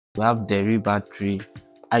We have Deriy battery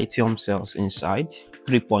lithium cells inside,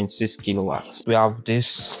 3.6 kilowatts. We have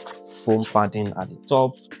this foam padding at the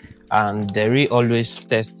top, and Deriy always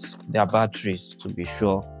tests their batteries to be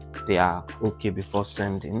sure they are okay before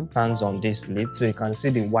sending. Hands on this lift, so you can see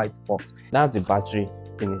the white box. That's the battery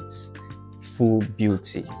in its full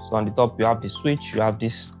beauty. So on the top you have the switch, you have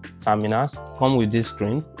these terminals, come with this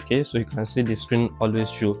screen. Okay, so you can see the screen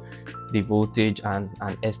always show the voltage and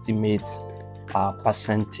estimate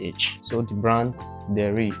percentage. So the brand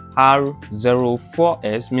Deriy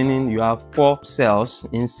R04S, meaning you have 4 cells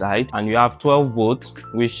inside, and you have 12 volts,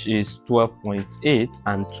 which is 12.8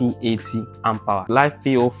 and 280 amp hour.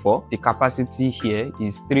 LiFePO4, the capacity here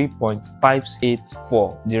is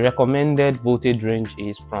 3.584. The recommended voltage range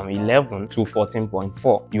is from 11 to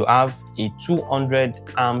 14.4. You have a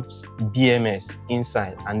 200 amps BMS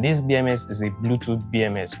inside, and this BMS is a Bluetooth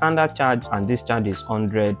BMS. Standard charge and discharge is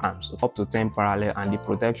 100 amps, so up to 10 parallel, and the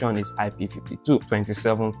protection is IP52,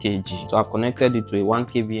 27 kg. So I've connected it to a 1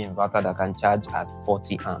 kVA inverter that can charge at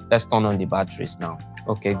 40 amps. Let's turn on the batteries now.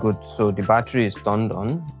 Okay, good. So the battery is turned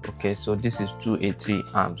on. Okay, so this is 280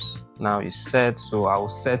 amps. Now it's set, so I will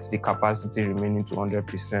set the capacity remaining to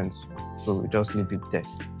 100%. So we just leave it there.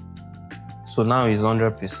 So now it's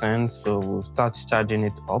 100%, so we'll start charging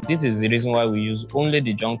it up. This is the reason why we use only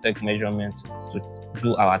the JungTech measurement to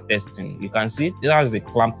do our testing. You can see this has a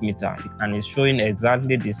clamp meter, and it's showing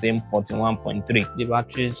exactly the same 41.3. The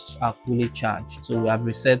batteries are fully charged. So we have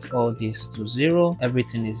reset all this to 0.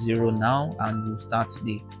 Everything is 0 now, and we'll start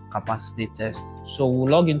the capacity test. So we'll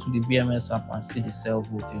log into the BMS app and see the cell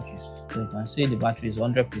voltages. So you can see the battery is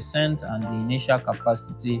 100%, and the initial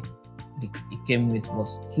capacity it came with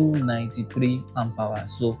was 293 amp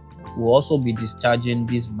hours. So we'll also be discharging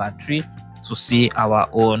this battery to see our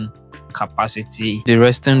own capacity. The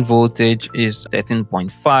resting voltage is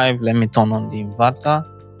 13.5. Let me turn on the inverter.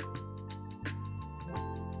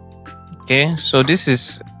 Okay, so this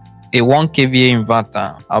is a 1 kVA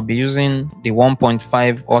inverter. I'll be using the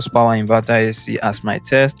 1.5 horsepower inverter AC as my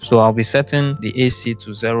test. So I'll be setting the AC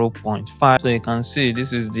to 0.5. So you can see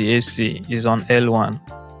this is the AC is on L1.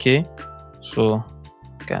 Okay, so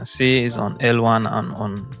you can see it's on L1 and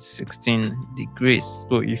on 16 degrees.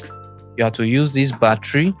 So if you are to use this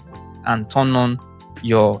battery and turn on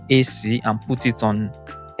your AC and put it on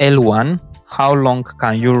L1, how long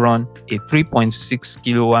can you run a 3.6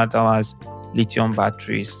 kilowatt hours lithium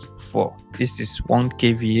batteries for? This is 1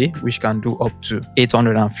 kVA, which can do up to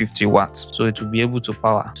 850 watts, so it will be able to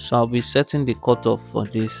power. So I'll be setting the cutoff for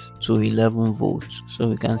this to 11 volts, so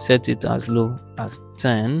we can set it as low as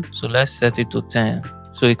 10. So let's set it to 10.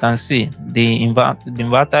 So you can see the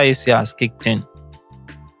inverter AC has kicked in.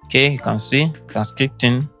 Okay, you can see it has kicked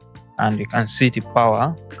in, and you can see the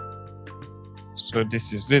power. So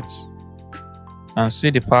this is it. You can see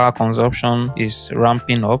the power consumption is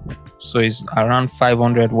ramping up. So it's around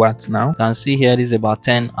 500 watts now. You can see here this is about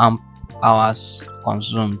 10 amp hours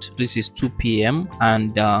consumed. This is 2 p.m.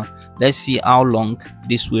 and let's see how long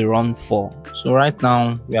this will run for. So right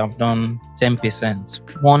now we have done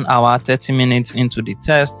 10%. 1 hour 30 minutes into the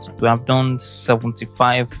test, we have done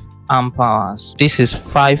 75 amp hours. This is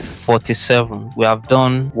 547. We have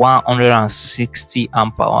done 160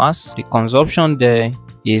 amp hours. The consumption there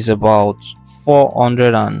is about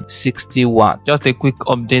 460 watts. Just a quick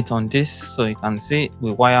update on this. So you can see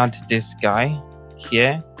we wired this guy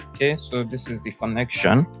here. Okay, so this is the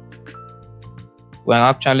connection. We're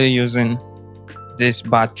actually using this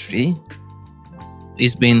battery.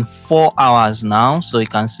 It's been 4 hours now, so you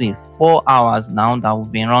can see 4 hours now that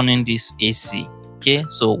we've been running this AC. Okay,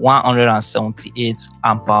 so 178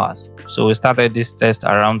 amp hours. So we started this test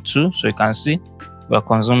around 2, so you can see we're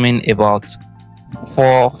consuming about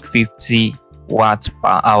 450 watts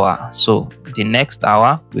per hour. So the next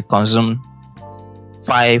hour we consume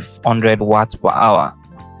 500 watts per hour.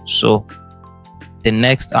 So the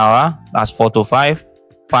next hour, that's 4 to 5,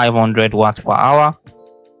 500 watts per hour.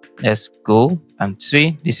 Let's go and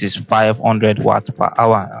see. This is 500 watts per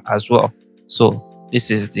hour as well. So this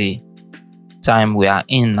is the time we are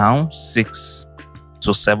in now, 6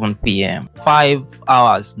 to 7 p.m. 5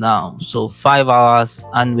 hours now. So 5 hours,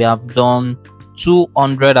 and we have done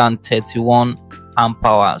 231 amp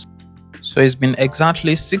hours. So it's been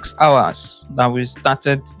exactly 6 hours that we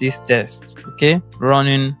started this test. Okay,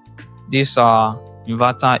 running this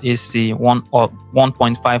inverter AC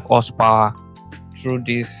 1.5 horsepower through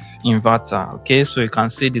this inverter. Okay, so you can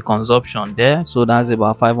see the consumption there. So that's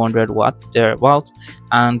about 500 watts thereabout,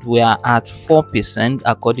 and we are at 4%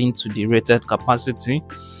 according to the rated capacity,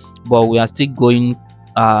 but we are still going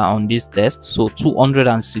on this test. So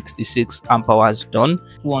 266 amp hours done,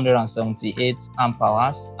 278 amp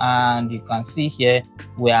hours, and you can see here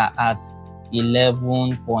we are at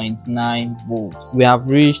 11.9 volts. We have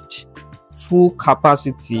reached full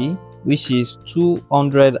capacity, which is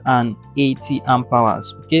 280 amp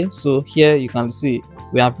hours. Okay, so here you can see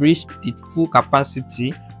we have reached the full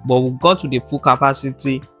capacity, but we got to the full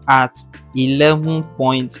capacity at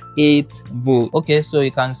 11.8 volt. Okay, so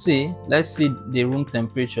you can see, let's see the room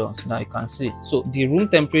temperature so that you can see. So the room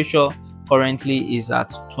temperature currently is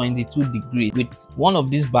at 22 degrees. With one of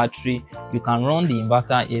these battery, you can run the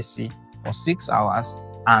inverter AC for 6 hours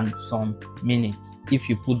and some minutes if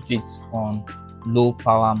you put it on low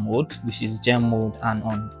power mode, which is gem mode, and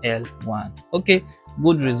on L1. Okay,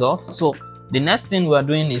 good result. So the next thing we are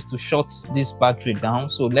doing is to shut this battery down.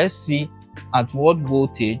 So let's see at what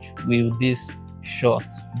voltage will this shut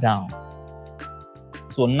down.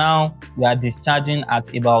 So now we are discharging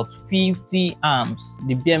at about 50 amps.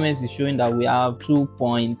 The BMS is showing that we have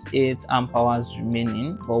 2.8 amp hours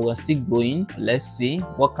remaining, but we're still going. Let's see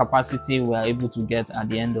what capacity we are able to get at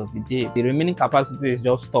the end of the day. The remaining capacity is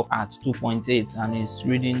just stuck at 2.8 and it's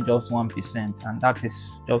reading just 1%, and that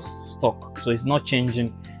is just stuck. So it's not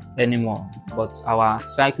changing anymore, but our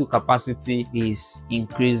cycle capacity is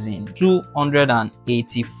increasing,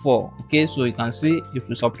 284. Okay, so you can see if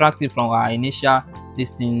we subtract it from our initial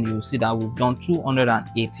listing, you'll see that we've done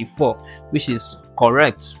 284, which is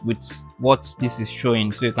correct with what this is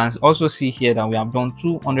showing. So you can also see here that we have done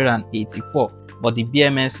 284, but the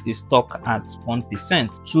BMS is stuck at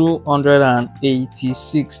 1%,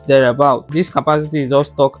 286 thereabout. This capacity is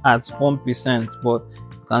just stuck at 1%, but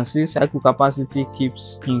you can see cycle capacity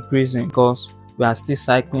keeps increasing because we are still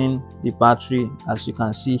cycling the battery, as you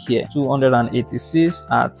can see here. 286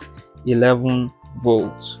 at 11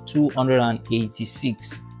 volts,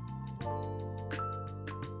 286.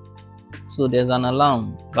 So there's an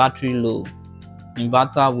alarm, battery low,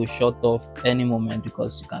 inverter will shut off any moment,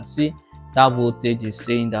 because you can see that voltage is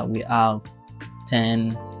saying that we have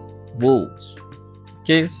 10 volts.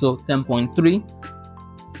 Okay, so 10.3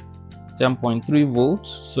 volts.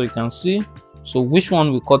 So you can see, so which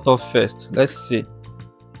one we cut off first? Let's see.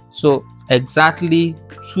 So exactly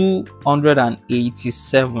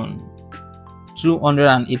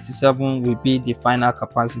 287 will be the final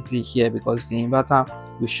capacity here, because the inverter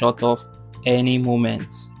will shut off any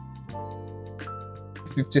moment.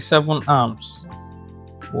 57 amps.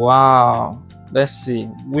 Wow, let's see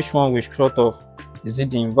which one will shut off. Is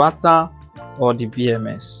it the inverter or the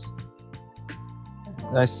BMS?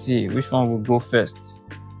 Let's see which one will go first.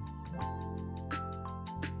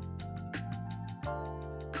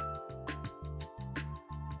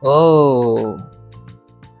 Oh,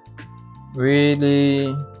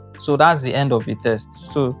 really? So that's the end of the test.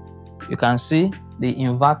 So you can see the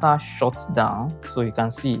inverter shut down. So you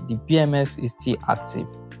can see the BMS is still active.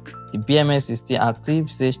 The BMS is still active.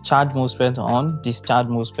 It says charge MOSFET on, discharge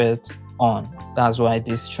MOSFET on. That's why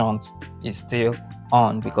this shunt is still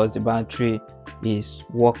on, because the battery is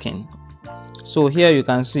working. So here you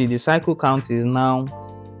can see the cycle count is now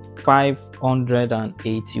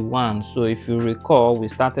 581. So if you recall, we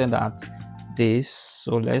started at this.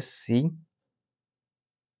 So let's see,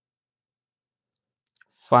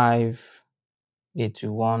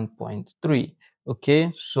 581.3.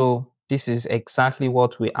 Okay, so this is exactly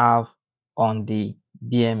what we have on the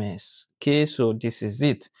BMS. Okay, so this is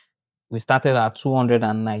it. We started at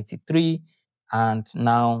 293, and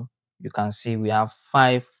now you can see we have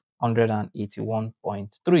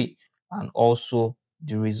 581.3, and also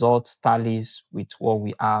the result tallies with what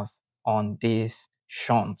we have on this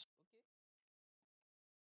shunt.